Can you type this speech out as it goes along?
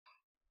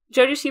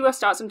JoJo Siwa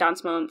starts in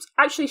Dance Moms.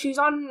 Actually, she's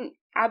on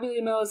Abby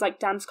Lee Miller's, like,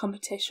 dance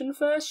competition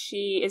first.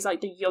 She is,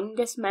 like, the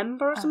youngest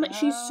member or something.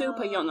 She's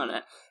super young on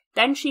it.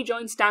 Then she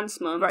joins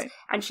Dance Moms, Right.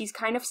 and she's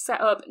kind of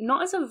set up,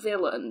 not as a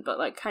villain, but,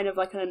 like, kind of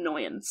like an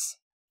annoyance.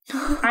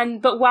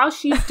 But while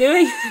she's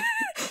doing...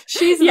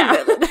 she's the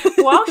villain.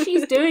 While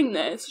she's doing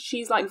this,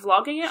 she's, like,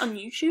 vlogging it on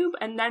YouTube,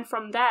 and then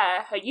from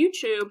there, her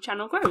YouTube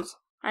channel grows.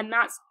 And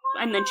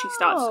then she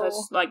starts her,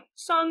 like,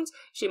 songs,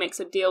 she makes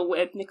a deal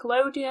with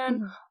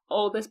Nickelodeon,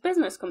 all this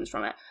business comes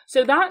from it.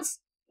 So that's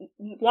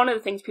one of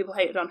the things people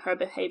hated on her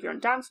behaviour on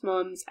Dance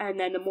Moms, and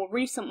then the more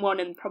recent one,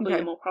 and probably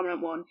the more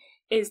prominent one,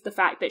 is the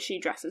fact that she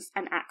dresses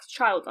and acts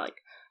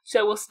childlike.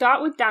 So we'll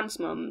start with Dance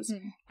Moms.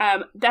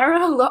 There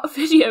are a lot of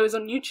videos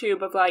on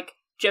YouTube of, like,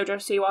 JoJo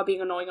Siwa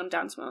being annoying on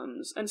Dance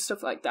Moms and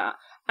stuff like that.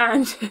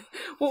 And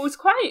what was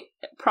quite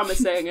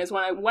promising is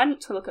when I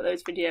went to look at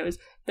those videos,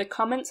 the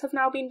comments have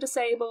now been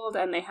disabled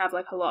and they have,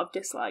 like, a lot of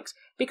dislikes.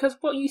 Because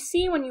what you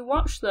see when you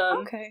watch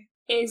them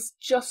is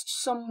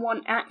just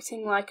someone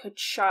acting like a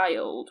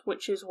child,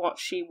 which is what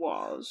she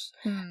was.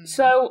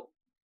 So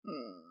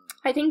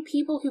I think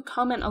people who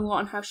comment a lot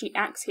on how she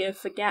acts here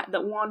forget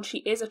that, one, she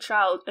is a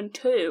child, and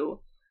two,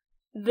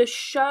 the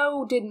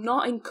show did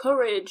not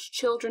encourage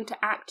children to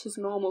act as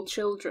normal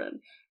children.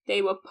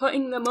 They were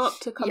putting them up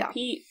to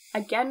compete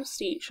against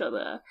each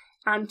other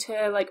and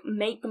to, like,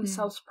 make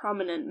themselves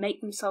prominent, make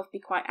themselves be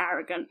quite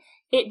arrogant.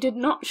 It did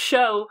not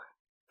show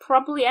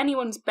probably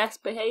anyone's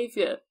best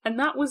behaviour, and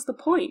that was the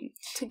point,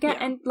 to get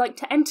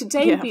to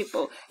entertain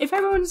people. If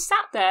everyone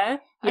sat there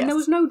and there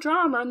was no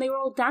drama and they were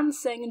all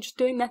dancing and just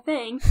doing their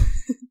thing,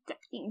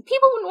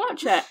 people wouldn't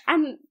watch it.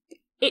 And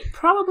it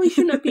probably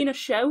shouldn't have been a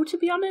show, to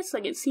be honest.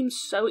 Like, it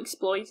seems so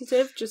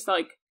exploitative, just,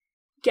 like,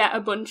 get a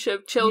bunch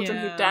of children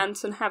who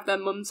dance and have their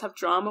mums have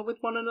drama with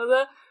one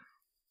another.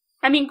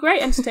 I mean,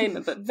 great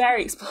entertainment, but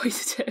very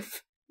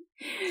exploitative.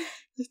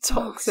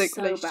 Toxic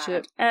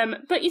relationship.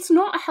 But it's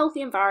not a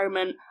healthy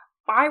environment.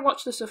 I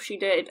watched the stuff she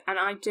did, and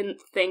I didn't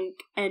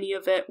think any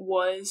of it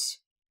was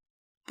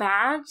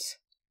bad.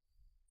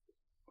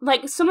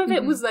 Like, some of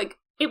it was, like,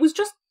 it was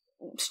just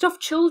stuff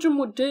children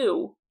would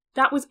do.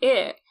 That was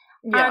it.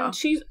 Yeah. And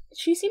she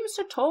seems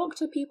to talk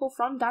to people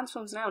from Dance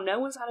Moms now. No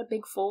one's had a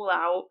big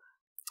fallout.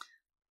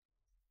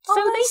 So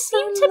they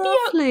seem to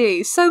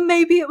lovely. So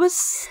maybe it was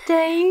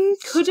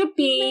staged? Could have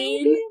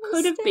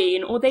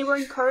been. Or they were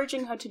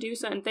encouraging her to do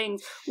certain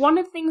things. One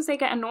of the things they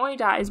get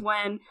annoyed at is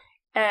when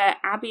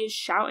Abby is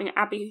shouting.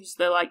 Abby, who's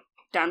the, like,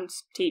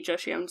 dance teacher,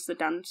 she owns the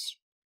dance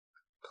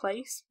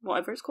place,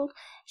 whatever it's called.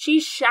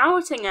 She's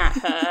shouting at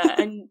her,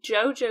 and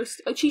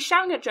she's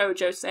shouting at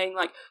JoJo, saying,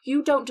 like,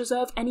 you don't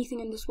deserve anything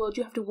in this world,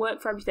 you have to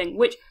work for everything,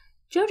 which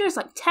JoJo's,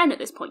 like, 10 at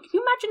this point. Can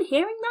you imagine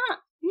hearing that?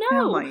 No.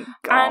 Oh my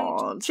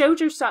god. And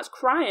JoJo starts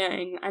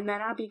crying, and then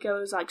Abby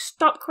goes, like,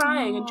 stop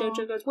crying, and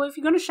JoJo goes, well, if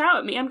you're going to shout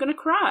at me, I'm going to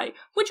cry.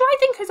 Which I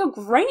think is a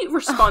great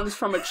response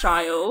from a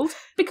child,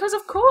 because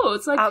of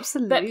course, like,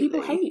 that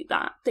people hate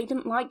that. They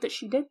didn't like that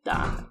she did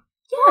that.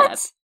 Yeah.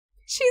 What?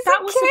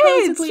 That was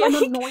supposedly an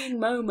annoying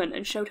moment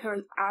and showed her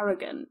as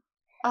arrogant.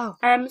 Oh.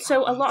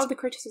 So a lot of the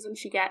criticism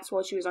she gets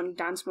while she was on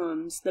Dance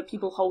Moms that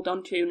people hold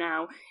on to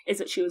now is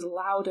that she was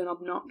loud and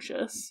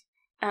obnoxious.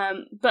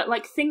 But,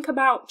 like, think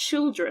about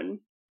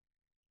children.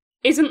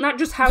 Isn't that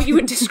just how you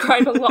would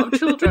describe a lot of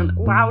children?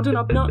 Loud and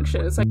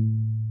obnoxious. Like,